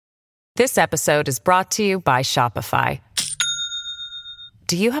This episode is brought to you by Shopify.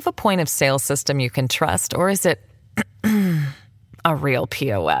 Do you have a point of sale system you can trust, or is it a real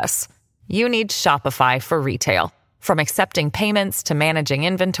POS? You need Shopify for retail. From accepting payments to managing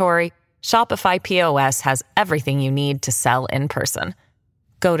inventory, Shopify POS has everything you need to sell in person.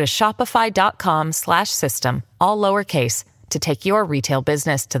 Go to shopify.com/system, all lowercase, to take your retail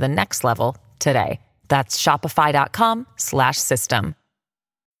business to the next level today. That's shopify.com/system.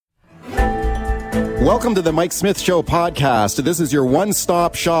 Welcome to the Mike Smith Show podcast. This is your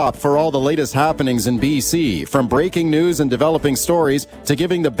one-stop shop for all the latest happenings in BC. From breaking news and developing stories to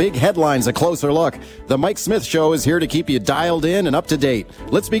giving the big headlines a closer look, the Mike Smith Show is here to keep you dialed in and up to date.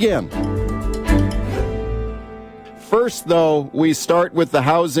 Let's begin. First, though, we start with the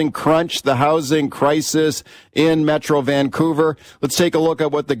housing crunch, the housing crisis in Metro Vancouver. Let's take a look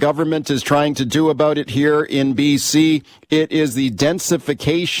at what the government is trying to do about it here in BC. It is the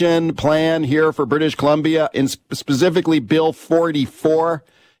densification plan here for British Columbia, and specifically Bill 44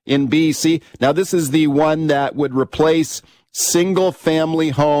 in BC. Now, this is the one that would replace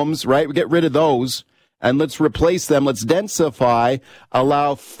single-family homes, right? We get rid of those. And let's replace them. Let's densify,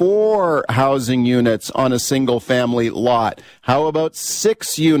 allow 4 housing units on a single family lot. How about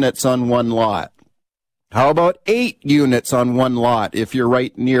 6 units on one lot? How about 8 units on one lot if you're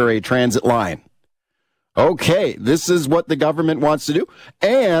right near a transit line? Okay, this is what the government wants to do.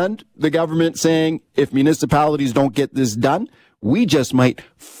 And the government saying if municipalities don't get this done, we just might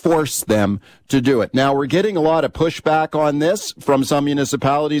force them to do it. Now, we're getting a lot of pushback on this from some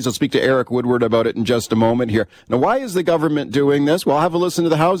municipalities. I'll speak to Eric Woodward about it in just a moment here. Now, why is the government doing this? Well, have a listen to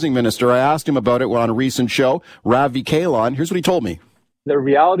the housing minister. I asked him about it on a recent show, Ravi Kahlon. Here's what he told me. The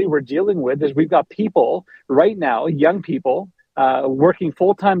reality we're dealing with is we've got people right now, young people, working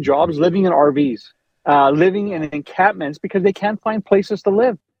full-time jobs, living in RVs, living in encampments because they can't find places to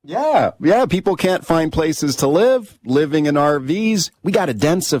live. Yeah, people can't find places to live, living in RVs. We got to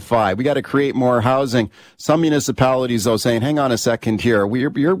densify. We got to create more housing. Some municipalities, though, saying, hang on a second here. We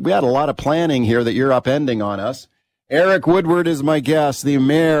had a lot of planning here that you're upending on us. Eric Woodward is my guest, the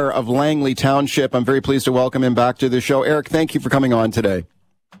mayor of Langley Township. I'm very pleased to welcome him back to the show. Eric, thank you for coming on today.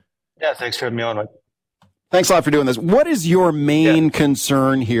 Yeah, thanks for having me on, Mike. Thanks a lot for doing this. What is your main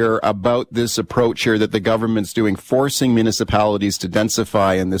concern here about this approach here that the government's doing, forcing municipalities to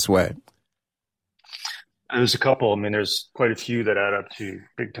densify in this way? There's a couple. I mean, there's quite a few that add up to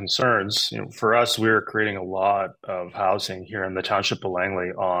big concerns. For us, we're creating a lot of housing here in the township of Langley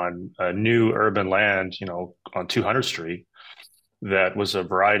on new urban land, on 200 Street. That was a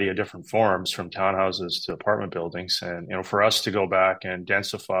variety of different forms, from townhouses to apartment buildings. And, for us to go back and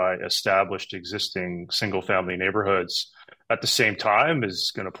densify established existing single family neighborhoods at the same time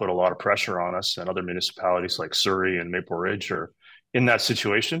is going to put a lot of pressure on us, and other municipalities like Surrey and Maple Ridge are in that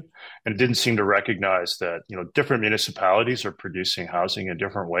situation. And it didn't seem to recognize that, different municipalities are producing housing in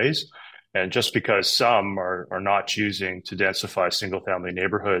different ways. And just because some are not choosing to densify single family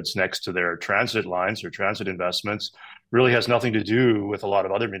neighborhoods next to their transit lines or transit investments really has nothing to do with a lot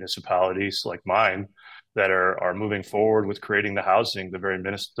of other municipalities like mine that are moving forward with creating the housing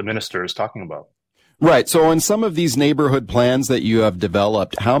the minister is talking about. Right. So in some of these neighborhood plans that you have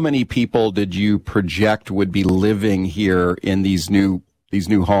developed, how many people did you project would be living here in these new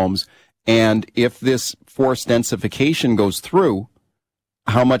homes? And if this forced densification goes through,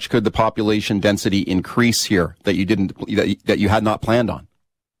 how much could the population density increase here that you had not planned on?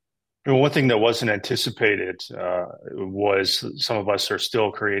 Well, one thing that wasn't anticipated was some of us are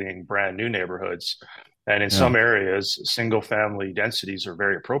still creating brand new neighborhoods. And in some areas, single family densities are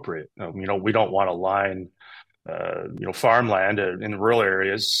very appropriate. We don't want to line, farmland in rural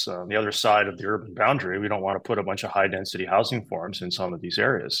areas on the other side of the urban boundary. We don't want to put a bunch of high density housing forms in some of these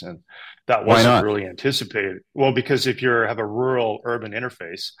areas. And that wasn't really anticipated. Well, because if you have a rural urban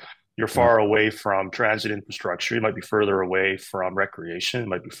interface, you're far away from transit infrastructure. You might be further away from recreation. You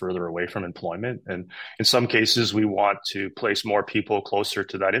might be further away from employment. And in some cases, we want to place more people closer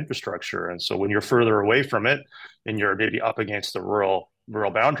to that infrastructure. And so when you're further away from it and you're maybe up against the rural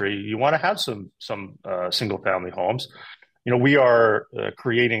boundary, you want to have some single family homes. We are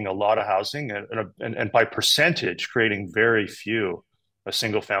creating a lot of housing and by percentage creating very few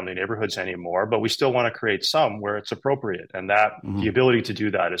single family neighborhoods anymore, but we still want to create some where it's appropriate. And that the ability to do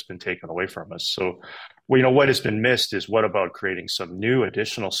that has been taken away from us. So, what has been missed is what about creating some new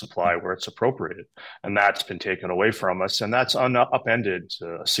additional supply where it's appropriate? And that's been taken away from us. And that's upended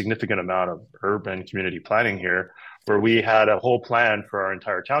a significant amount of urban community planning here, where we had a whole plan for our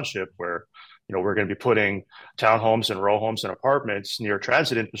entire township where we're going to be putting townhomes and row homes and apartments near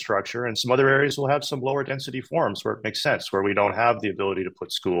transit infrastructure, and some other areas will have some lower density forms where it makes sense, where we don't have the ability to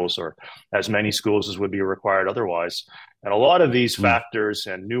put schools or as many schools as would be required otherwise. And a lot of these factors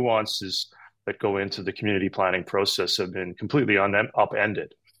and nuances that go into the community planning process have been completely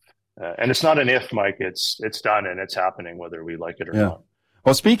upended. And it's not an if, Mike, it's done and it's happening whether we like it or not.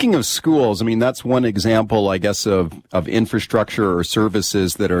 Well, speaking of schools, I mean, that's one example, I guess, of infrastructure or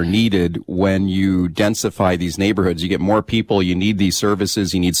services that are needed when you densify these neighborhoods. You get more people, you need these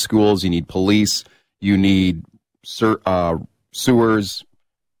services, you need schools, you need police, you need sewers,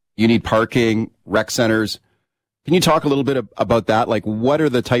 you need parking, rec centers. Can you talk a little bit about that? Like, what are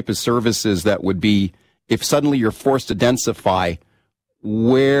the type of services that would be, if suddenly you're forced to densify,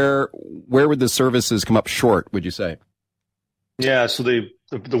 where would the services come up short, would you say? Yeah, so the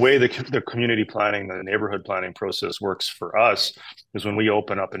way the community planning, the neighborhood planning process works for us is when we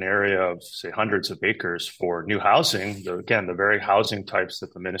open up an area of, say, hundreds of acres for new housing, the very housing types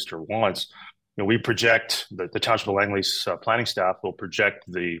that the minister wants, we project, the Township of Langley's planning staff will project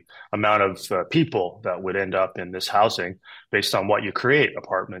the amount of people that would end up in this housing based on what you create,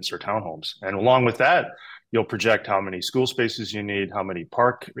 apartments or townhomes. And along with that, you'll project how many school spaces you need, how many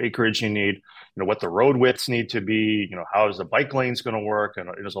park acreage you need, what the road widths need to be, how is the bike lanes going to work? And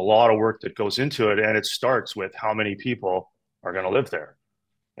there's a lot of work that goes into it. And it starts with how many people are going to live there.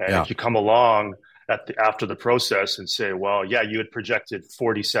 And if you come along after the process and say, well, yeah, you had projected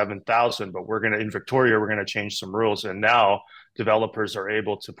 47,000, but in Victoria, we're going to change some rules. And now developers are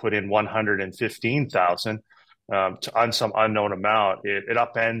able to put in 115,000 on some unknown amount. It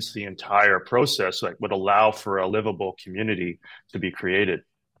upends the entire process, would allow for a livable community to be created.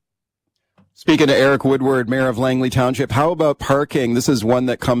 Speaking to Eric Woodward, Mayor of Langley Township, how about parking? This is one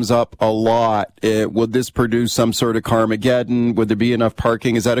that comes up a lot. Would this produce some sort of Carmageddon? Would there be enough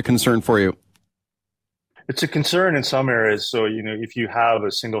parking? Is that a concern for you? It's a concern in some areas. So, if you have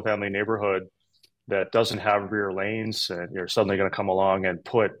a single family neighborhood that doesn't have rear lanes and you're suddenly going to come along and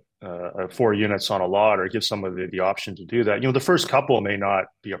put 4 units on a lot or give somebody the option to do that, the first couple may not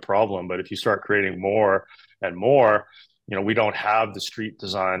be a problem, but if you start creating more and more, we don't have the street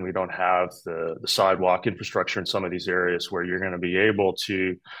design, we don't have the sidewalk infrastructure in some of these areas where you're going to be able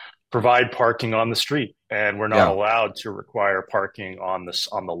to provide parking on the street, and we're not allowed to require parking on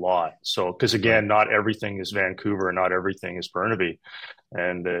the lot. So, because again, not everything is Vancouver, not everything is Burnaby,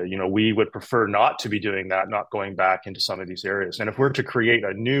 and we would prefer not to be doing that, not going back into some of these areas. And if we're to create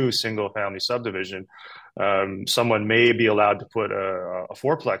a new single-family subdivision, someone may be allowed to put a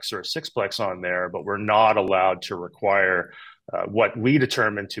fourplex or a sixplex on there, but we're not allowed to require what we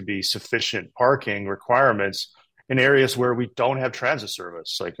determine to be sufficient parking requirements in areas where we don't have transit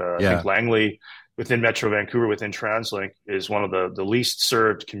service. I think Langley, within Metro Vancouver, within TransLink, is one of the least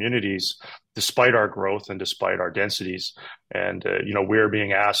served communities, despite our growth and despite our densities. And, we're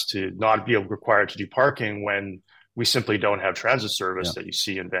being asked to not be required to do parking when we simply don't have transit service that you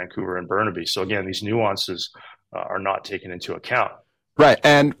see in Vancouver and Burnaby. So again, these nuances are not taken into account. Right.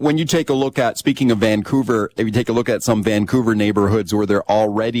 And when you take a look at, speaking of Vancouver, if you take a look at some Vancouver neighborhoods where they're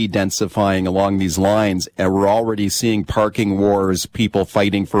already densifying along these lines, and we're already seeing parking wars, people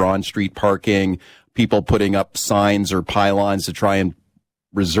fighting for on-street parking, people putting up signs or pylons to try and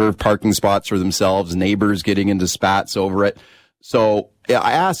reserve parking spots for themselves, neighbors getting into spats over it. So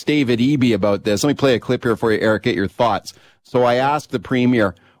I asked David Eby about this. Let me play a clip here for you, Eric, get your thoughts. So I asked the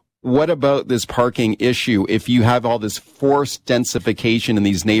Premier, what about this parking issue? If you have all this forced densification in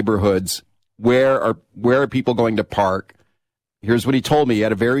these neighborhoods, where are people going to park? Here's what he told me. He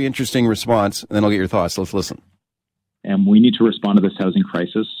had a very interesting response, and then I'll get your thoughts. Let's listen. And we need to respond to this housing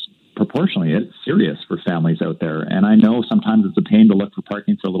crisis proportionally. It's serious for families out there. And I know sometimes it's a pain to look for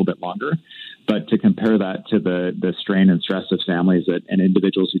parking for a little bit longer, but to compare that to the strain and stress of families and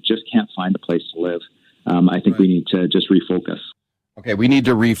individuals who just can't find a place to live, I think we need to just refocus. Okay, we need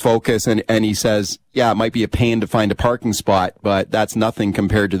to refocus, and he says, it might be a pain to find a parking spot, but that's nothing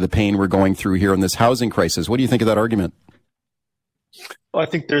compared to the pain we're going through here in this housing crisis. What do you think of that argument? Well, I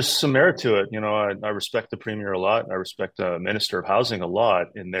think there's some merit to it. I respect the Premier a lot. I respect the Minister of Housing a lot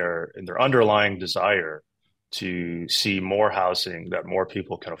in their underlying desire to see more housing that more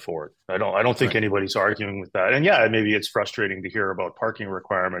people can afford. I don't think anybody's arguing with that. And maybe it's frustrating to hear about parking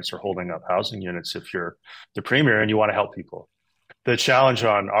requirements or holding up housing units if you're the Premier and you want to help people. The challenge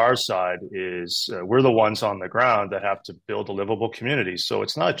on our side is we're the ones on the ground that have to build a livable community. So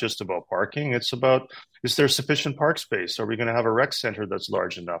it's not just about parking. It's about, is there sufficient park space? Are we going to have a rec center that's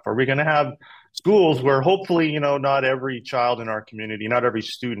large enough? Are we going to have schools where hopefully, not every child in our community, not every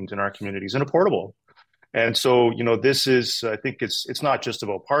student in our community is in a portable? And so, this is, I think it's not just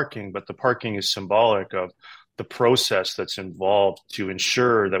about parking, but the parking is symbolic of the process that's involved to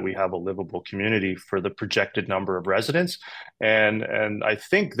ensure that we have a livable community for the projected number of residents. And I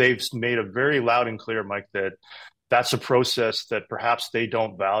think they've made a very loud and clear, Mike, that that's a process that perhaps they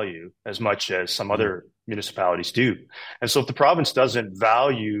don't value as much as some other municipalities do. And so if the province doesn't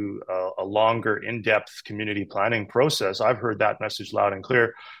value a longer, in-depth community planning process, I've heard that message loud and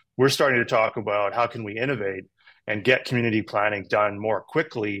clear. We're starting to talk about how can we innovate and get community planning done more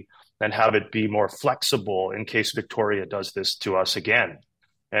quickly and have it be more flexible in case Victoria does this to us again.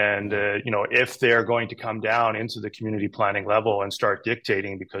 And, if they're going to come down into the community planning level and start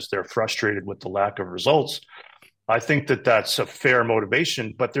dictating because they're frustrated with the lack of results, I think that that's a fair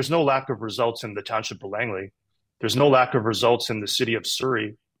motivation, but there's no lack of results in the township of Langley. There's no lack of results in the city of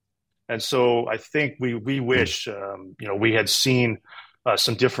Surrey. And so I think we wish, we had seen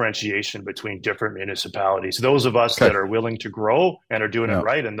some differentiation between different municipalities, those of us that are willing to grow and are doing it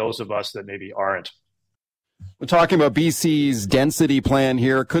right, and those of us that maybe aren't. We're talking about BC's density plan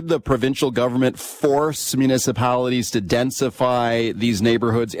here. Could the provincial government force municipalities to densify these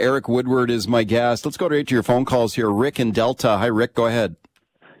neighborhoods? Eric Woodward is my guest. Let's go right to your phone calls here. Rick in Delta. Hi, Rick. Go ahead.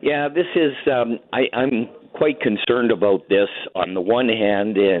 Yeah, this is, I'm quite concerned about this on the one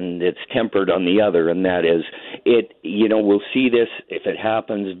hand, and it's tempered on the other, and that is we'll see this, if it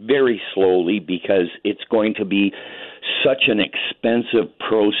happens, very slowly because it's going to be such an expensive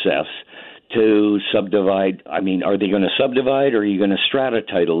process to subdivide. I mean, are they going to subdivide or are you going to strata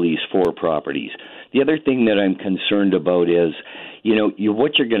title these 4 properties? The other thing that I'm concerned about is,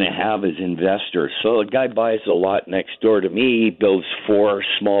 what you're going to have is investors. So a guy buys a lot next door to me, builds 4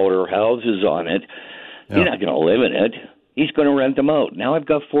 smaller houses on it. Yeah. He's not going to live in it. He's going to rent them out. Now I've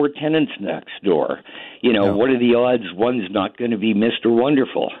got 4 tenants next door. What are the odds one's not going to be Mr.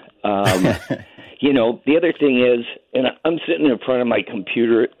 Wonderful? The other thing is, and I'm sitting in front of my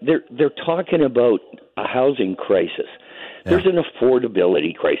computer, they're talking about a housing crisis. Yeah. There's an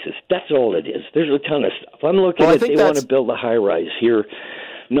affordability crisis. That's all it is. There's a ton of stuff. I'm looking at they want to build a high-rise here.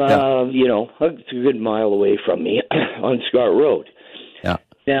 It's a good mile away from me on Scott Road. Yeah.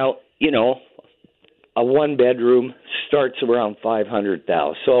 Now, a 1-bedroom starts around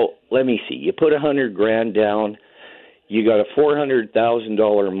 $500,000. So let me see. You put $100,000 down. You got a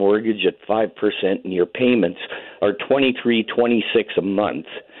 $400,000 mortgage at 5%, and your payments are $23,000, $26,000 a month,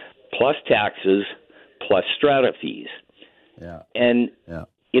 plus taxes, plus strata fees. Yeah. And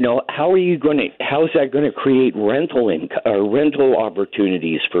how is that going to create rental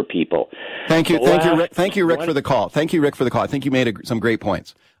opportunities for people? Thank you, Rick. Thank you, Rick, for the call. I think you made some great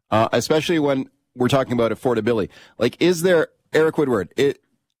points, especially when we're talking about affordability. Like, is there, Eric Woodward,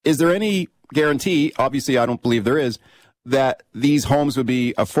 is there any guarantee? Obviously, I don't believe there is, that these homes would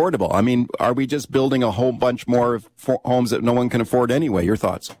be affordable. I mean, are we just building a whole bunch more homes that no one can afford anyway? Your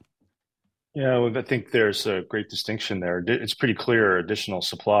thoughts? Yeah, well, I think there's a great distinction there. It's pretty clear additional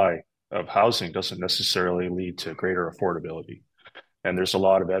supply of housing doesn't necessarily lead to greater affordability. And there's a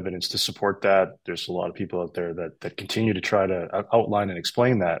lot of evidence to support that. There's a lot of people out there that continue to try to outline and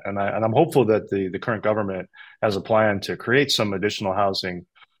explain that. And I'm hopeful that the current government has a plan to create some additional housing,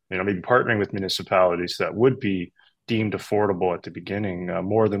 maybe partnering with municipalities that would be deemed affordable at the beginning,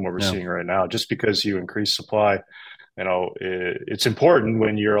 more than what we're seeing right now. Just because you increase supply, it's important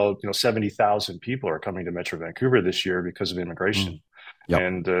when 70,000 people are coming to Metro Vancouver this year because of immigration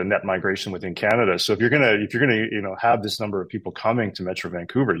and net migration within Canada. So if you're gonna have this number of people coming to Metro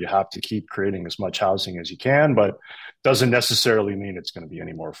Vancouver, you have to keep creating as much housing as you can, but doesn't necessarily mean it's going to be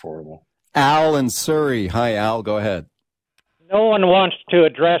any more affordable. Al in Surrey. Hi, Al. Go ahead. No one wants to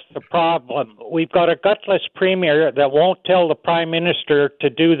address the problem. We've got a gutless premier that won't tell the prime minister to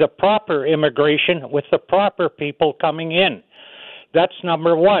do the proper immigration with the proper people coming in. That's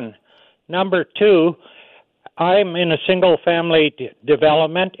number one. Number two, I'm in a single-family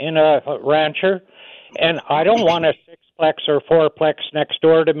development in a rancher, and I don't want a sixplex or fourplex next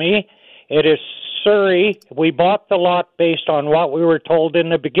door to me. It is Surrey. We bought the lot based on what we were told in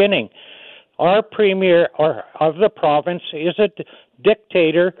the beginning. Our premier of the province is a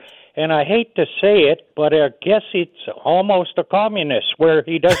dictator, and I hate to say it, but I guess it's almost a communist, where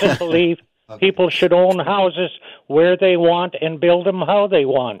he doesn't believe people should own houses where they want and build them how they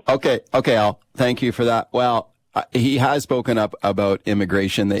want. Okay, Al. Thank you for that. Well, he has spoken up about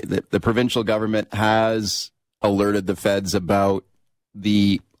immigration. The provincial government has alerted the feds about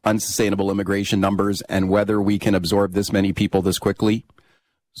the unsustainable immigration numbers and whether we can absorb this many people this quickly.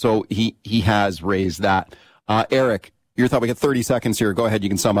 So he has raised that. Eric, your thought. We got 30 seconds here. Go ahead. You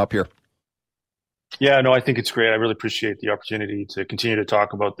can sum up here. Yeah, no, I think it's great. I really appreciate the opportunity to continue to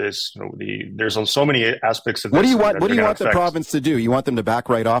talk about this. There's so many aspects of this. What do you want? What do you want the province to do? You want them to back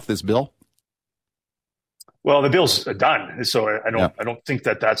right off this bill? Well, the bill's done, so I don't think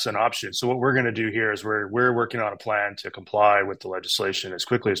that that's an option. So what we're going to do here is we're working on a plan to comply with the legislation as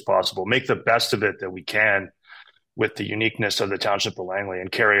quickly as possible, make the best of it that we can with the uniqueness of the township of Langley,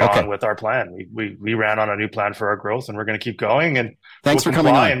 and carry on with our plan. We ran on a new plan for our growth, and we're going to keep going. And thanks for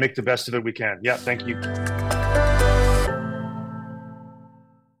coming on and make the best of it we can. Yeah, thank you.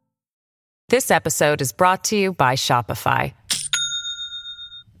 This episode is brought to you by Shopify.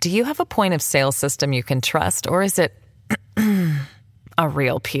 Do you have a point of sale system you can trust, or is it a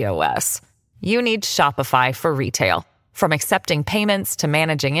real POS? You need Shopify for retail. From accepting payments to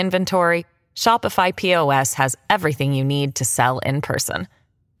managing inventory, Shopify POS has everything you need to sell in person.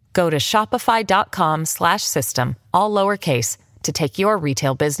 Go to shopify.com/system, all lowercase, to take your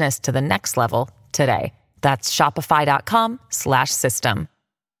retail business to the next level today. That's shopify.com/system.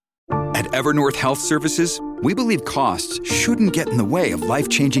 At Evernorth Health Services, we believe costs shouldn't get in the way of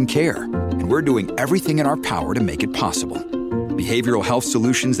life-changing care, and we're doing everything in our power to make it possible. Behavioral health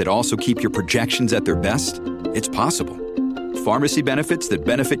solutions that also keep your projections at their best? It's possible. Pharmacy benefits that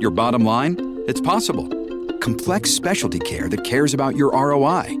benefit your bottom line? It's possible. Complex specialty care that cares about your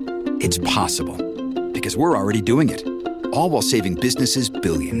ROI? It's possible. Because we're already doing it. All while saving businesses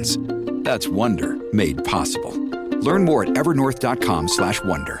billions. That's Wonder made possible. Learn more at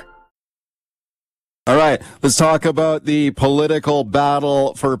evernorth.com/wonder. All right, let's talk about the political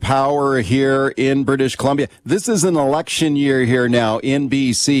battle for power here in British Columbia. This is an election year here now in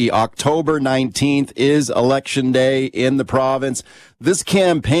BC. October 19th is election day in the province. This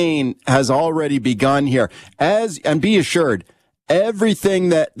campaign has already begun here. And be assured, everything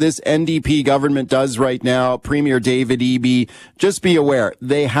that this NDP government does right now, Premier David Eby, just be aware,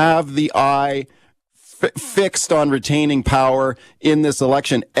 they have the eye fixed on retaining power in this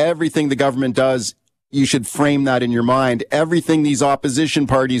election. Everything the government does, you should frame that in your mind. Everything these opposition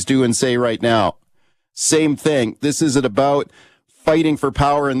parties do and say right now, same thing. This isn't about fighting for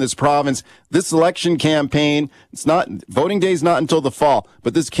power in this province. This election campaign, voting day is not until the fall,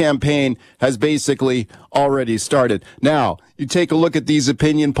 but this campaign has basically already started. Now, you take a look at these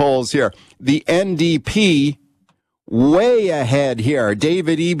opinion polls here. The NDP way ahead here.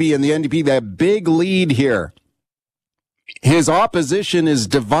 David Eby and the NDP, that big lead here. His opposition is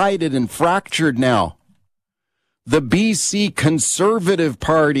divided and fractured now. The BC Conservative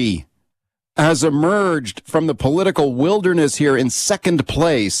Party has emerged from the political wilderness here in second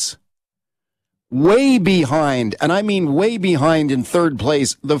place. Way behind, and I mean way behind in third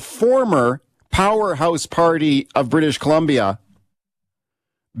place, the former powerhouse party of British Columbia,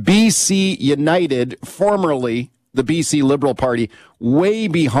 BC United, formerly the BC Liberal Party, way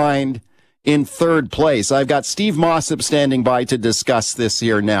behind in third place. I've got Steve Mossop standing by to discuss this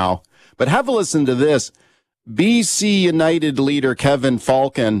here now. But have a listen to this. BC United leader Kevin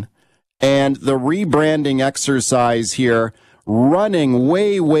Falcon and the rebranding exercise here running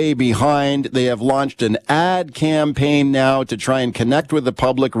way, way behind. They have launched an ad campaign now to try and connect with the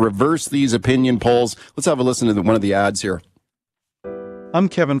public, reverse these opinion polls. Let's have a listen to one of the ads here. I'm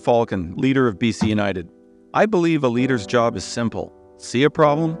Kevin Falcon, leader of BC United. I believe a leader's job is simple. See a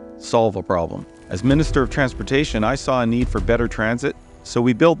problem, solve a problem. As Minister of Transportation, I saw a need for better transit, so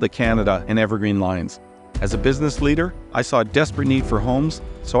we built the Canada and Evergreen lines. As a business leader, I saw a desperate need for homes,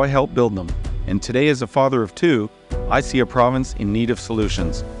 so I helped build them. And today, as a father of two, I see a province in need of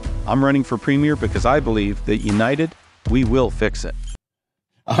solutions. I'm running for Premier because I believe that united, we will fix it.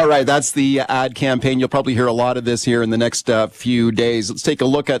 All right, that's the ad campaign. You'll probably hear a lot of this here in the next few days. Let's take a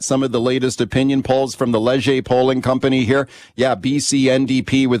look at some of the latest opinion polls from the Leger Polling Company here. Yeah, BC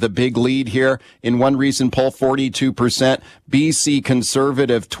NDP with a big lead here. In one recent poll, 42%. BC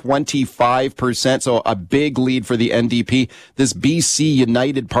Conservative, 25%. So a big lead for the NDP. This BC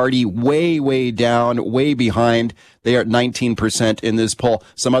United Party way, way down, way behind. They are at 19% in this poll.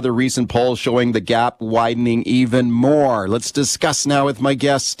 Some other recent polls showing the gap widening even more. Let's discuss now with my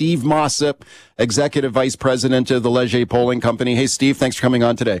guest, Steve Mossop, Executive Vice President of the Leger Polling Company. Hey, Steve, thanks for coming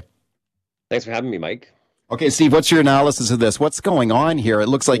on today. Thanks for having me, Mike. Okay, Steve, what's your analysis of this? What's going on here? It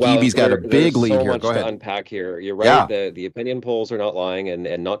looks like Eby's got a big lead here. Go ahead. To unpack here. You're right. Yeah. The opinion polls are not lying,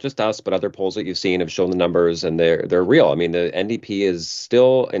 and not just us, but other polls that you've seen have shown the numbers, and they're real. I mean, the NDP is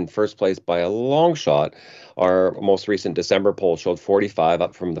still in first place by a long shot. Our most recent December poll showed 45,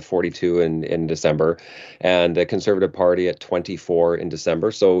 up from the 42 in December, and the Conservative Party at 24 in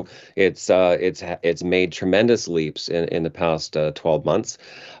December. So it's made tremendous leaps in the past 12 months.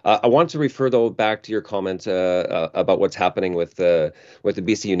 I want to refer, though, back to your comment comment about what's happening with the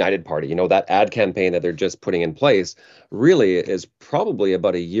BC United Party. You know, that ad campaign that they're just putting in place really is probably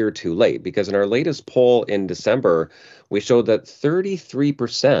about a year too late, because in our latest poll in December, we showed that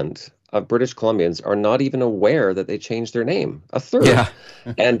 33% of British Columbians are not even aware that they changed their name. A third. Yeah.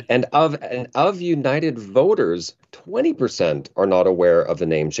 and of United voters, 20% are not aware of the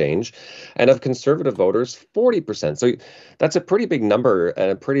name change, and of Conservative voters, 40%. So that's a pretty big number and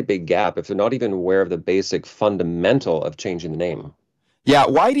a pretty big gap if they're not even aware of the basic fundamental of changing the name. Yeah.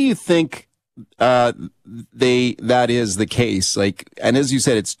 Why do you think that is the case? Like, and as you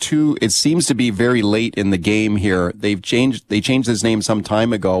said, it seems to be very late in the game here. They changed this name some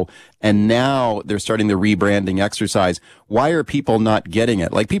time ago, and now they're starting the rebranding exercise. Why are people not getting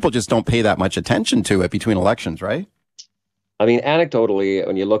it? Like, people just don't pay that much attention to it between elections, right? I mean, anecdotally,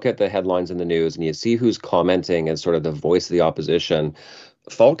 when you look at the headlines in the news and you see who's commenting as sort of the voice of the opposition,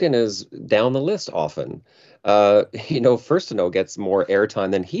 Falcon is down the list often. First to Know gets more airtime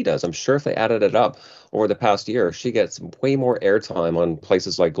than he does. I'm sure if they added it up over the past year, she gets way more airtime on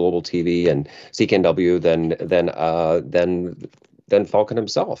places like Global TV and CKNW than Falcon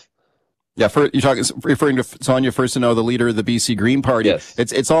himself. Yeah, you're referring to Sonia First to Know, the leader of the BC Green Party. Yes.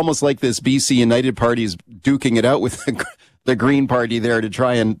 It's almost like this BC United Party is duking it out with the Green Party there to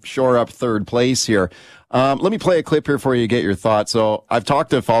try and shore up third place here. Let me play a clip here for you to get your thoughts. So I've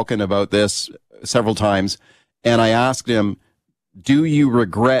talked to Falcon about this several times, and I asked him, do you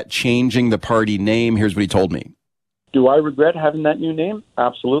regret changing the party name? Here's what he told me. Do I regret having that new name?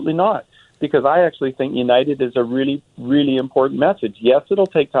 Absolutely not, because I actually think United is a really, really important message. Yes, it'll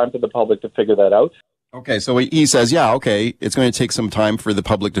take time for the public to figure that out. Okay, so he says, yeah, okay, it's going to take some time for the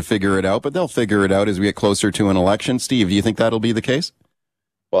public to figure it out, but they'll figure it out as we get closer to an election. Steve, do you think that'll be the case?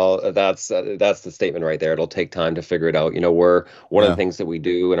 Well, that's the statement right there. It'll take time to figure it out. You know, one of the things that we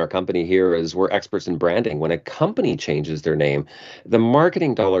do in our company here is we're experts in branding. When a company changes their name, the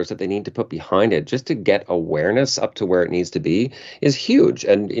marketing dollars that they need to put behind it just to get awareness up to where it needs to be is huge.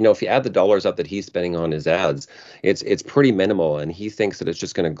 And, you know, if you add the dollars up that he's spending on his ads, it's pretty minimal. And he thinks that it's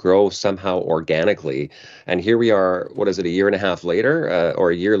just going to grow somehow organically. And here we are, what is it, a year and a half later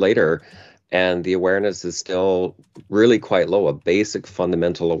or a year later, and the awareness is still really quite low, a basic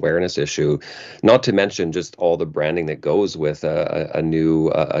fundamental awareness issue, not to mention just all the branding that goes with a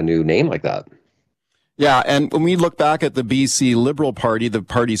new name like that. Yeah, and when we look back at the BC Liberal Party, the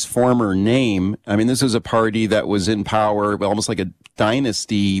party's former name, I mean, this was a party that was in power, almost like a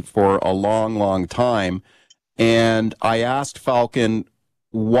dynasty for a long, long time. And I asked Falcon,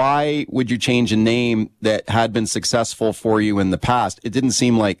 why would you change a name that had been successful for you in the past? It didn't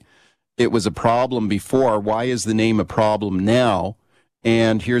seem like it was a problem before. Why is the name a problem now?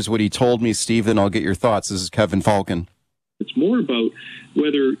 And here's what he told me, Steve, then I'll get your thoughts. This is Kevin Falcon. It's more about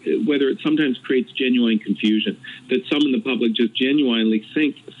whether it sometimes creates genuine confusion, that some in the public just genuinely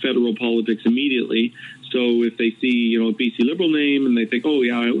think federal politics immediately. So if they see, a BC Liberal name and they think, oh,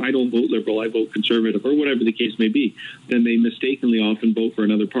 yeah, I don't vote Liberal, I vote Conservative, or whatever the case may be, then they mistakenly often vote for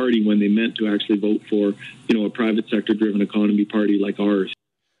another party when they meant to actually vote for, a private sector-driven economy party like ours.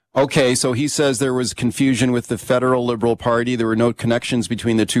 Okay, so he says there was confusion with the federal Liberal Party. There were no connections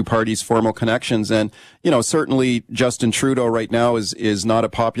between the two parties, formal connections. And, certainly Justin Trudeau right now is not a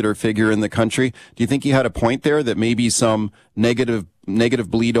popular figure in the country. Do you think he had a point there that maybe some negative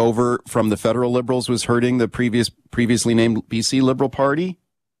bleed over from the federal Liberals was hurting the previously named BC Liberal Party?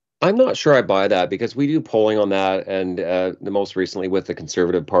 I'm not sure I buy that, because we do polling on that, and the most recently with the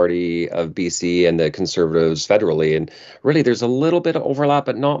Conservative Party of BC and the Conservatives federally, and really there's a little bit of overlap,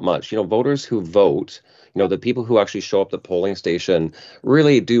 but not much. Voters who vote, the people who actually show up at the polling station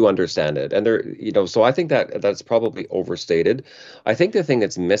really do understand it, and they're, so I think that's probably overstated. I think the thing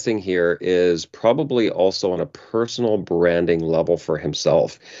that's missing here is probably also on a personal branding level for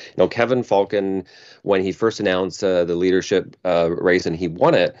himself. Kevin Falcon, when he first announced the leadership race and he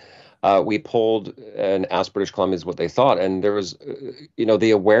won it, we polled and asked British Columbians what they thought. And there was,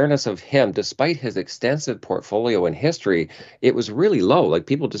 the awareness of him, despite his extensive portfolio and history, it was really low. Like,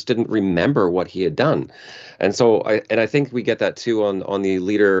 people just didn't remember what he had done. And so I think we get that too on the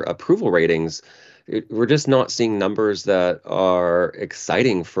leader approval ratings. We're just not seeing numbers that are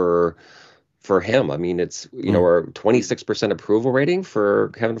exciting for him. I mean, it's, our 26% approval rating for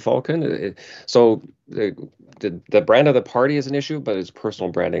Kevin Falcon. So the brand of the party is an issue, but his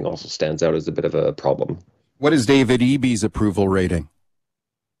personal branding also stands out as a bit of a problem. What is David Eby's approval rating?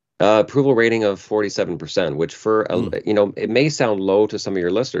 Approval rating of 47%, which for, it may sound low to some of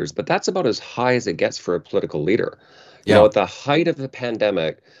your listeners, but that's about as high as it gets for a political leader. At the height of the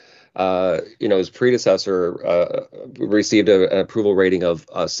pandemic, his predecessor received an approval rating of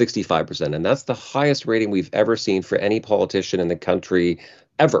 65%, and that's the highest rating we've ever seen for any politician in the country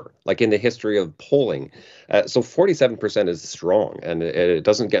ever, like in the history of polling. So 47% is strong, and it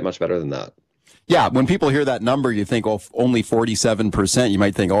doesn't get much better than that. Yeah, when people hear that number, you think, oh, only 47%. You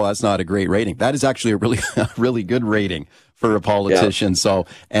might think, oh, that's not a great rating. That is actually a really good rating for a politician. Yeah. So,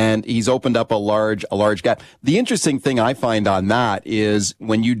 and he's opened up a large gap. The interesting thing I find on that is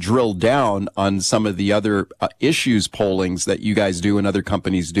when you drill down on some of the other issues pollings that you guys do and other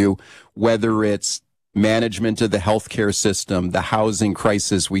companies do, whether it's management of the healthcare system, the housing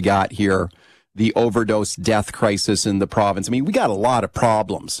crisis we got here, the overdose death crisis in the province. I mean, we got a lot of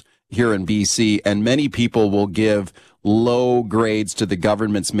problems here in BC, and many people will give low grades to the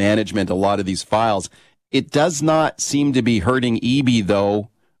government's management, a lot of these files. It does not seem to be hurting Eby, though,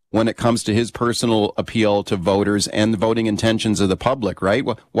 when it comes to his personal appeal to voters and the voting intentions of the public, right?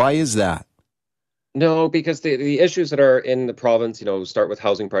 Why is that? No, because the issues that are in the province, start with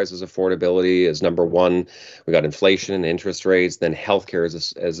housing prices, affordability is number one. We got inflation and interest rates, then healthcare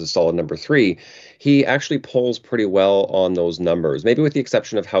is a solid number three. He actually polls pretty well on those numbers, maybe with the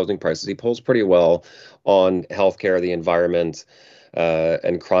exception of housing prices. He polls pretty well on healthcare, the environment,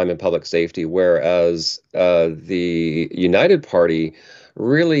 and crime and public safety, whereas the United Party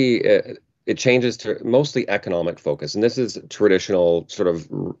really it changes to mostly economic focus, and this is traditional sort of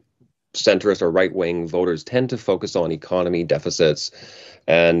centrist or right-wing voters tend to focus on economy deficits,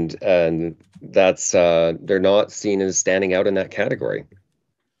 and that's they're not seen as standing out in that category.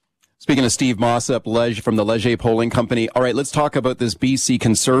 Speaking of Steve Mossop from the Leger Polling Company. All right, let's talk about this BC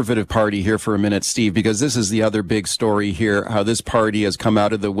Conservative Party here for a minute, Steve, because this is the other big story here, how this party has come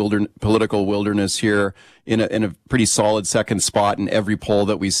out of the political wilderness here in a pretty solid second spot in every poll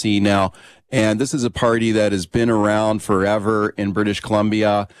that we see now. And this is a party that has been around forever in British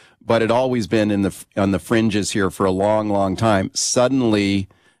Columbia, but it always been on the fringes here for a long, long time. Suddenly,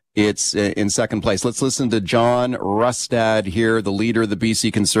 it's in second place. Let's listen to John Rustad here, the leader of the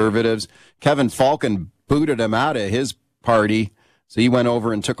BC Conservatives. Kevin Falcon booted him out of his party, so he went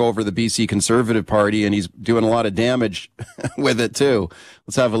over and took over the BC Conservative Party, and he's doing a lot of damage with it, too.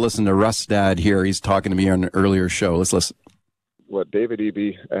 Let's have a listen to Rustad here. He's talking to me on an earlier show. Let's listen. What David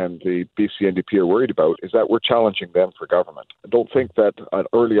Eby and the BC NDP are worried about is that we're challenging them for government. I don't think that an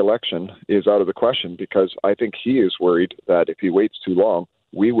early election is out of the question, because I think he is worried that if he waits too long,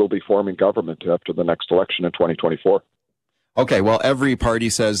 we will be forming government after the next election in 2024. Okay, well, every party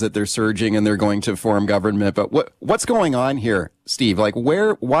says that they're surging and they're going to form government, but what's going on here, Steve? Like,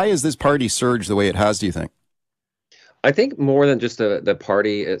 why is this party surge the way it has, do you think? I think more than just the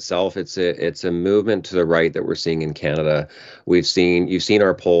party itself, it's a movement to the right that we're seeing in Canada. You've seen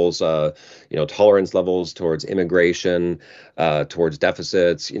our polls, tolerance levels towards immigration, towards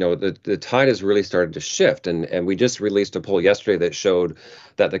deficits. The tide has really started to shift, and we just released a poll yesterday that showed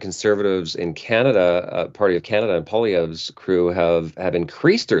that the Conservatives in Canada, Party of Canada, and Poilievre's crew have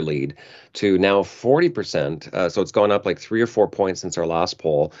increased their lead to now 40%. So it's gone up like 3 or 4 points since our last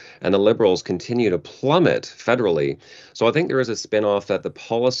poll, and the Liberals continue to plummet federally. So I think there is a spin-off that the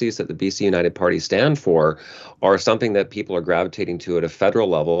policies that the BC United Party stand for are something that people are gravitating to at a federal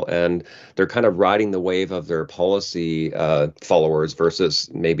level, and they're kind of riding the wave of their policy followers versus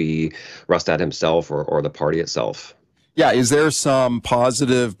maybe Rustad himself or the party itself. Yeah, is there some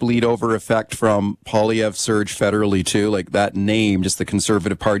positive bleed-over effect from Poilievre surge federally, too? Like that name, just the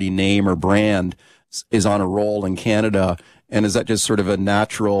Conservative Party name or brand, is on a roll in Canada. And is that just sort of a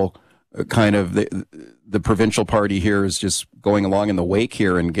natural kind of the provincial party here is just going along in the wake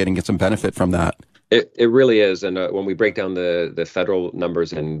here and getting some benefit from that? It really is. And when we break down the federal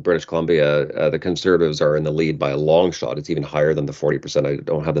numbers in British Columbia, the Conservatives are in the lead by a long shot. It's even higher than the 40%. I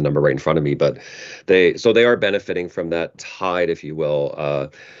don't have the number right in front of me, but they are benefiting from that tide, if you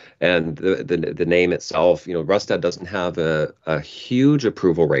will. And the name itself, Rustad doesn't have a huge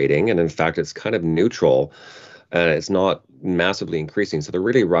approval rating. And in fact, it's kind of neutral. And it's not massively increasing. So they're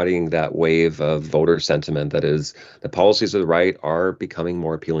really riding that wave of voter sentiment that is the policies of the right are becoming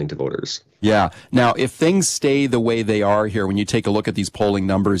more appealing to voters. Yeah. Now, if things stay the way they are here, when you take a look at these polling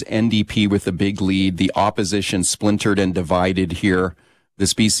numbers, NDP with a big lead, the opposition splintered and divided here,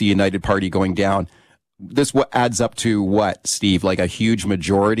 this BC United Party going down, this adds up to what, Steve? Like a huge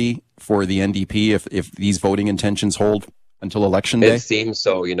majority for the NDP if these voting intentions hold until election day? It seems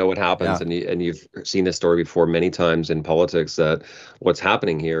so. You know what happens, yeah. and you've seen this story before many times in politics, that what's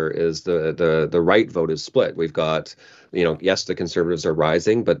happening here is the right vote is split. We've got, yes, the Conservatives are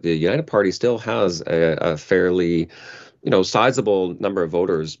rising, but the United Party still has a fairly, sizable number of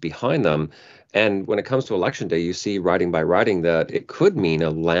voters behind them. And when it comes to election day, you see riding by riding that it could mean a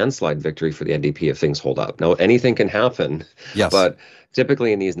landslide victory for the NDP if things hold up. Now, anything can happen, Yes. but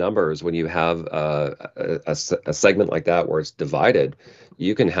typically in these numbers, when you have a segment like that where it's divided,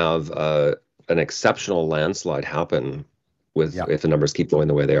 you can have an exceptional landslide happen if the numbers keep going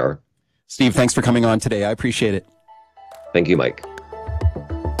the way they are. Steve, thanks for coming on today. I appreciate it. Thank you, Mike.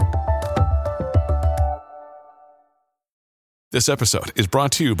 This episode is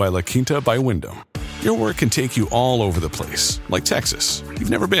brought to you by La Quinta by Wyndham. Your work can take you all over the place, like Texas. You've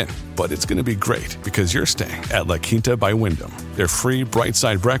never been, but it's going to be great because you're staying at La Quinta by Wyndham. Their free Bright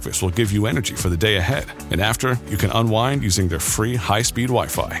Side breakfast will give you energy for the day ahead. And after, you can unwind using their free high-speed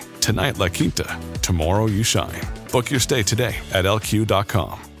Wi-Fi. Tonight, La Quinta. Tomorrow, you shine. Book your stay today at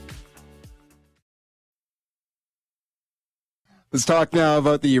lq.com. Let's talk now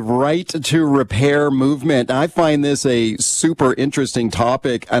about the right to repair movement. I find this a super interesting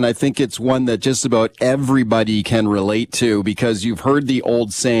topic, and I think it's one that just about everybody can relate to, because you've heard the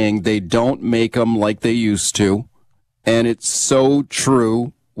old saying, they don't make them like they used to. And it's so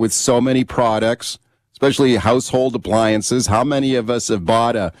true with so many products, especially household appliances. How many of us have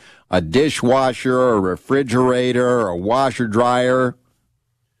bought a dishwasher, a refrigerator, a washer dryer,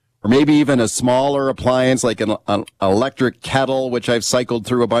 or maybe even a smaller appliance like an electric kettle, which I've cycled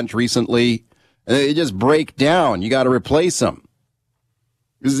through a bunch recently, and they just break down. You got to replace them.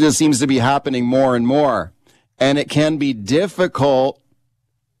 This just seems to be happening more and more. And it can be difficult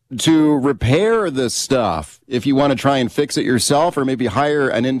to repair this stuff if you want to try and fix it yourself, or maybe hire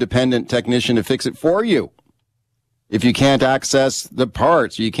an independent technician to fix it for you. If you can't access the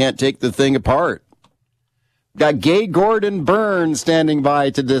parts, you can't take the thing apart. Got Gay Gordon Byrne standing by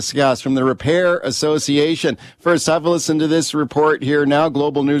to discuss from the Repair Association. First, have a listen to this report here now.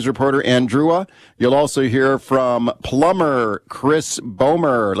 Global News reporter Andrewa. You'll also hear from plumber Chris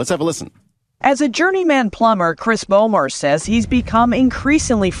Bomer. Let's have a listen. As a journeyman plumber, Chris Bomer says he's become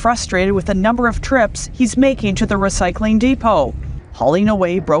increasingly frustrated with the number of trips he's making to the recycling depot, hauling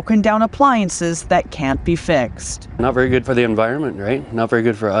away broken down appliances that can't be fixed. Not very good for the environment, right? Not very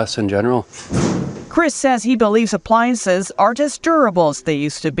good for us in general. Chris says he believes appliances aren't as durable as they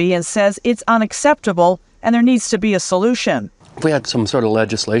used to be, and says it's unacceptable and there needs to be a solution. If we had some sort of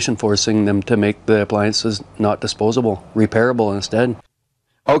legislation forcing them to make the appliances not disposable, repairable instead.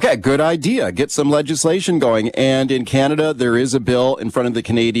 Okay, good idea. Get some legislation going. And in Canada, there is a bill in front of the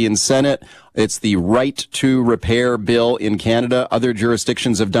Canadian Senate. It's the Right to Repair bill in Canada. Other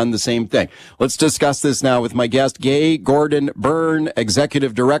jurisdictions have done the same thing. Let's discuss this now with my guest, Gay Gordon Byrne,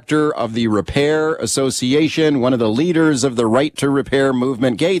 Executive Director of the Repair Association, one of the leaders of the Right to Repair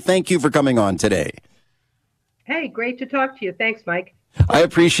movement. Gay, thank you for coming on today. Hey, great to talk to you. Thanks, Mike. I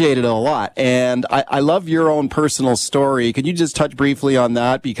appreciate it a lot. And I love your own personal story. Could you just touch briefly on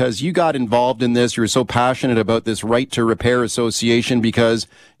that? Because you got involved in this. You're so passionate about this Right to Repair Association because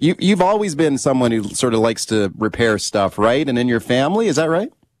you've always been someone who sort of likes to repair stuff, right? And in your family, is that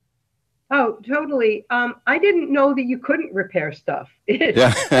right? Oh, totally. I didn't know that you couldn't repair stuff.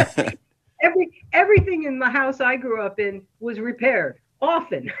 Yeah. Everything in the house I grew up in was repaired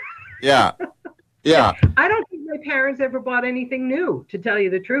often. Yeah. Yeah. I don't think my parents ever bought anything new, to tell you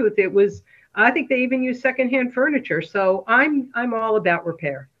the truth. I think they even used secondhand furniture. So I'm all about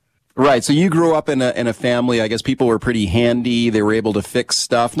repair. Right. So you grew up in a family, I guess people were pretty handy. They were able to fix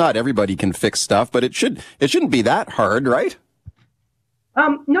stuff. Not everybody can fix stuff, but it shouldn't be that hard, right?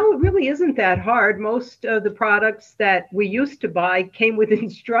 No, it really isn't that hard. Most of the products that we used to buy came with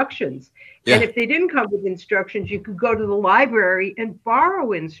instructions. Yeah. And if they didn't come with instructions, you could go to the library and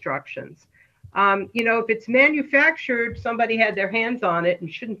borrow instructions. If it's manufactured, somebody had their hands on it, and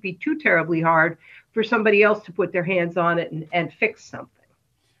it shouldn't be too terribly hard for somebody else to put their hands on it and fix something.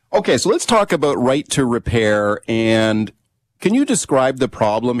 Okay, so let's talk about Right to Repair. And can you describe the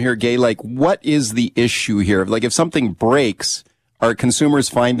problem here, Gay? Like, what is the issue here? Like, if something breaks, are consumers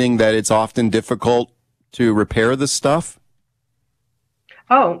finding that it's often difficult to repair the stuff?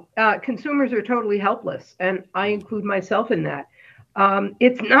 Consumers are totally helpless, and I include myself in that.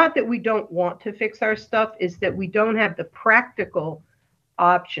 It's not that we don't want to fix our stuff, it's that we don't have the practical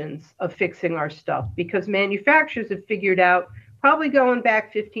options of fixing our stuff, because manufacturers have figured out, probably going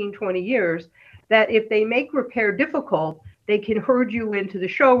back 15, 20 years, that if they make repair difficult, they can herd you into the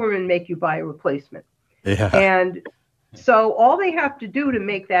showroom and make you buy a replacement. Yeah. And so all they have to do to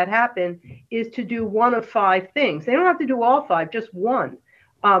make that happen is to do one of 5 things. They don't have to do all 5, just one.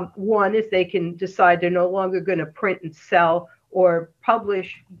 One is they can decide they're no longer going to print and sell or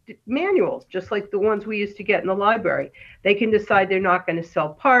publish manuals, just like the ones we used to get in the library. They can decide they're not going to sell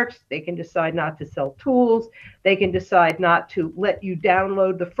parts. They can decide not to sell tools. They can decide not to let you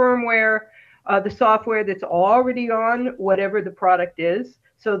download the firmware the software that's already on whatever the product is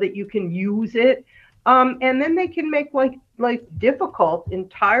so that you can use it. And then they can make life difficult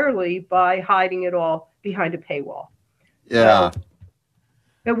entirely by hiding it all behind a paywall. Yeah.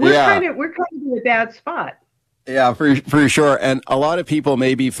 And we're kind of in a bad spot. Yeah, for sure. And a lot of people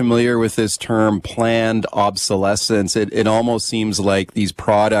may be familiar with this term planned obsolescence. It almost seems like these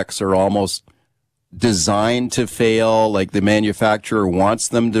products are almost designed to fail, like the manufacturer wants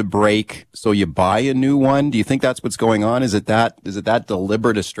them to break, so you buy a new one. Do you think that's what's going on? Is it that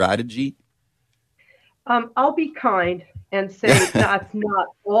deliberate a strategy? I'll be kind and say that's not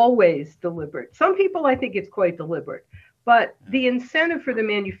always deliberate. Some people, I think it's quite deliberate, but the incentive for the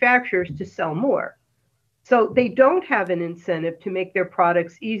manufacturers to sell more. So they don't have an incentive to make their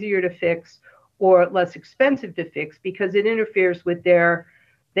products easier to fix or less expensive to fix because it interferes with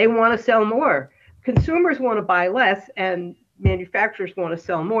they want to sell more. Consumers want to buy less and manufacturers want to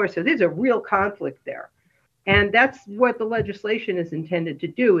sell more. So there's a real conflict there. And that's what the legislation is intended to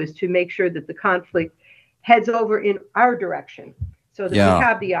do, is to make sure that the conflict heads over in our direction so that we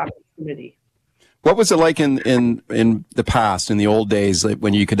have the opportunity. What was it like in the past, in the old days, like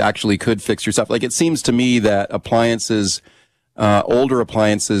when you could fix your stuff? Like, it seems to me that appliances, older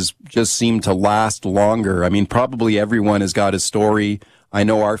appliances just seem to last longer. I mean, probably everyone has got a story. I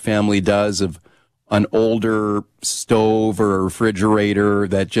know our family does, of an older stove or a refrigerator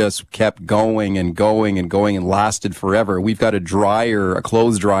that just kept going and going and going and lasted forever. We've got a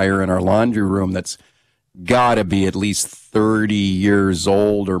clothes dryer in our laundry room that's got to be at least 30 years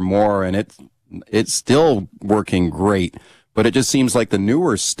old or more, and it's still working great. But it just seems like the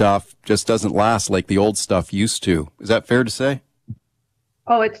newer stuff just doesn't last like the old stuff used to. Is that fair to say?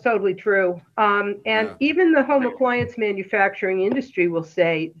 Oh, it's totally true. And even the home appliance manufacturing industry will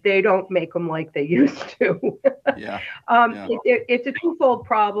say they don't make them like they used to. It's a twofold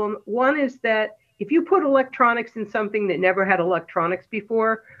problem. One is that if you put electronics in something that never had electronics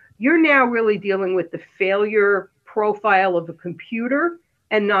before, you're now really dealing with the failure profile of a computer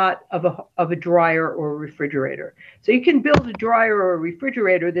and not of a dryer or a refrigerator. So you can build a dryer or a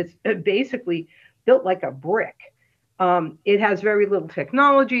refrigerator that's basically built like a brick. It has very little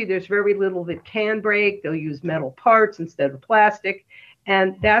technology. There's very little that can break. They'll use metal parts instead of plastic.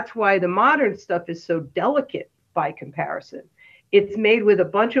 And that's why the modern stuff is so delicate by comparison. It's made with a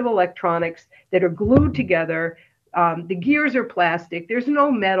bunch of electronics that are glued together. The gears are plastic. There's no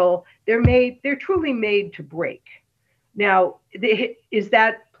metal. They're truly made to break. Now, is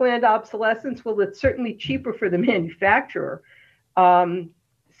that planned obsolescence? Well, it's certainly cheaper for the manufacturer.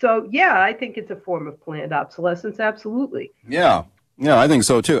 So, I think it's a form of planned obsolescence. Absolutely. Yeah, I think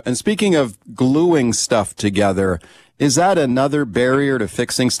so, too. And speaking of gluing stuff together, is that another barrier to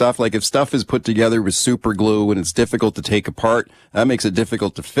fixing stuff? Like, if stuff is put together with super glue and it's difficult to take apart, that makes it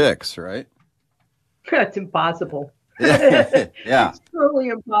difficult to fix, right? It's impossible. Yeah. It's totally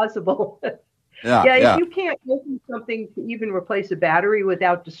impossible. If you can't open something to even replace a battery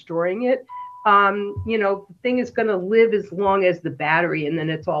without destroying it, the thing is going to live as long as the battery, and then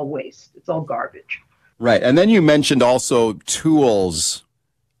it's all waste. It's all garbage. Right. And then you mentioned also tools.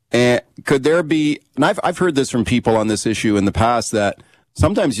 And could there be, and I've heard this from people on this issue in the past, that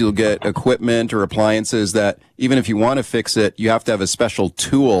sometimes you'll get equipment or appliances that even if you want to fix it, you have to have a special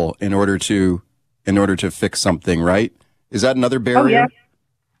tool in order to fix something, right? Is that another barrier?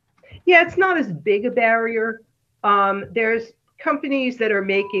 Yeah, it's not as big a barrier. There's companies that are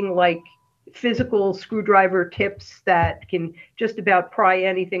making like physical screwdriver tips that can just about pry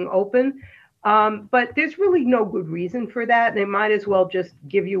anything open. But there's really no good reason for that. They might as well just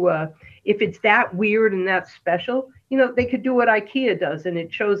give you if it's that weird and that special, they could do what IKEA does, and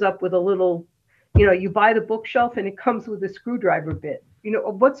it shows up with a little, you buy the bookshelf and it comes with a screwdriver bit.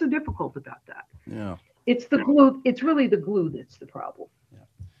 What's so difficult about that? Yeah. It's the glue. It's really the glue that's the problem.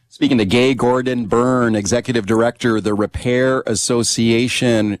 Speaking to Gay Gordon Byrne, Executive Director of the Repair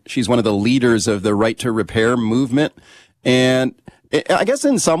Association. She's one of the leaders of the Right to Repair movement. And I guess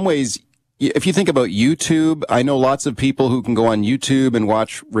in some ways, if you think about YouTube, I know lots of people who can go on YouTube and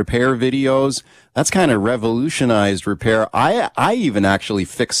watch repair videos. That's kind of revolutionized repair. I even actually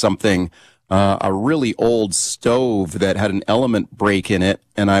fixed something, a really old stove that had an element break in it.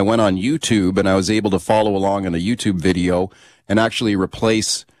 And I went on YouTube and I was able to follow along in a YouTube video and actually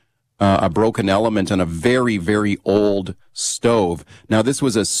replace a broken element in a very, very old stove. Now, this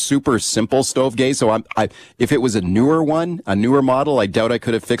was a super simple stove, Gay. So if it was a newer model, I doubt I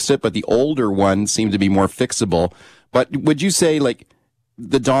could have fixed it. But the older one seemed to be more fixable. But would you say, like,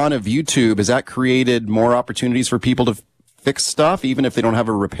 the dawn of YouTube, has that created more opportunities for people to fix stuff, even if they don't have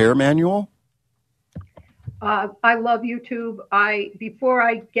a repair manual? I love YouTube. Before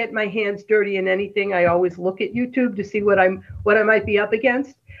I get my hands dirty in anything, I always look at YouTube to see what I might be up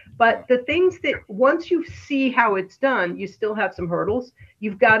against. But the things that once you see how it's done, you still have some hurdles.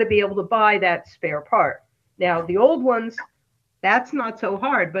 You've got to be able to buy that spare part. Now, the old ones, that's not so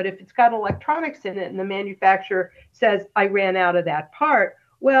hard. But if it's got electronics in it and the manufacturer says, I ran out of that part,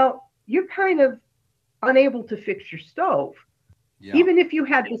 well, you're kind of unable to fix your stove. Yeah. Even if you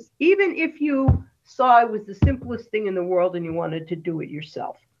saw it was the simplest thing in the world and you wanted to do it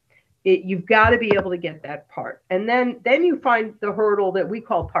yourself. You've got to be able to get that part. And then you find the hurdle that we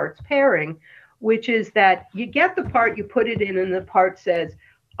call parts pairing, which is that you get the part, you put it in, and the part says,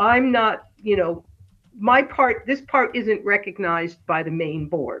 I'm not, this part isn't recognized by the main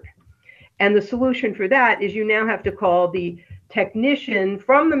board. And the solution for that is you now have to call the technician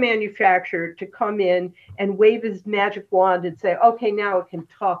from the manufacturer to come in and wave his magic wand and say, okay, now it can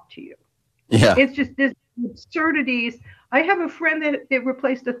talk to you. Yeah. It's just this absurdities. I have a friend that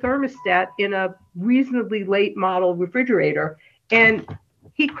replaced a thermostat in a reasonably late model refrigerator, and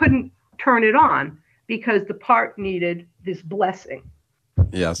he couldn't turn it on because the part needed this blessing.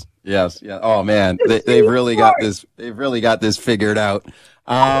 Yes. Oh man, they've really got this. They've really got this figured out.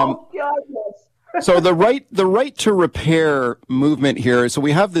 Oh God, yes. So the right to repair movement here. So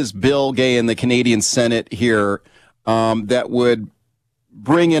we have this bill, Gay, in the Canadian Senate here that would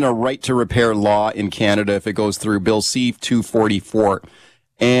bring in a right to repair law in Canada if it goes through, Bill C-244.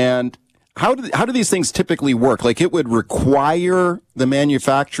 And how do these things typically work? Like, it would require the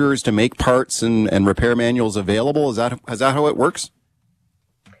manufacturers to make parts and repair manuals available. Is that how it works?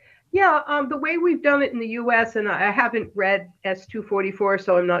 Yeah, the way we've done it in the U.S., and I haven't read S-244,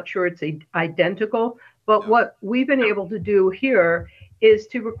 so I'm not sure it's identical. But what we've been able to do here is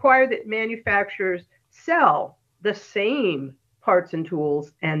to require that manufacturers sell the same parts and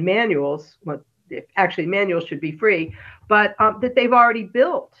tools and manuals. Well, actually, manuals should be free, but that they've already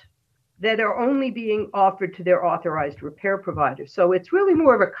built, that are only being offered to their authorized repair providers. So it's really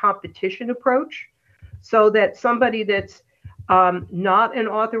more of a competition approach, so that somebody that's not an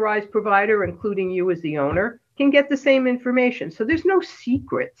authorized provider, including you as the owner, can get the same information. So there's no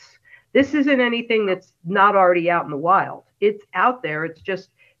secrets. This isn't anything that's not already out in the wild. It's out there. It's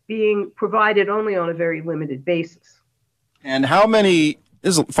just being provided only on a very limited basis. And how many,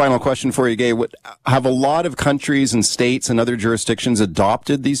 this is a final question for you, Gay, have a lot of countries and states and other jurisdictions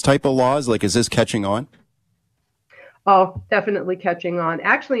adopted these type of laws? Like, is this catching on? Oh, definitely catching on.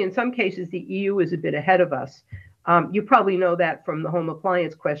 Actually, in some cases, the EU is a bit ahead of us. You probably know that from the home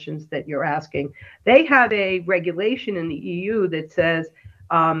appliance questions that you're asking. They have a regulation in the EU that says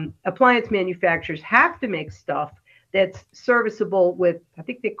appliance manufacturers have to make stuff that's serviceable with, I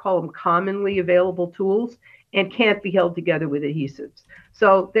think they call them commonly available tools, and can't be held together with adhesives.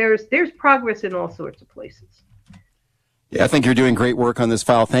 So there's progress in all sorts of places. Yeah, I think you're doing great work on this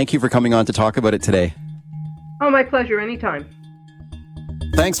file. Thank you for coming on to talk about it today. Oh, my pleasure. Anytime.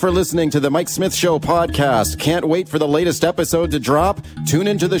 Thanks for listening to the Mike Smith Show podcast. Can't wait for the latest episode to drop? Tune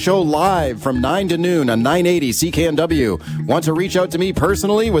into the show live from 9 to noon on 980 CKNW. Want to reach out to me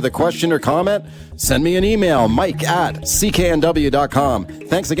personally with a question or comment? Send me an email, mike@cknw.com.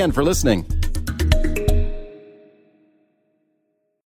 Thanks again for listening.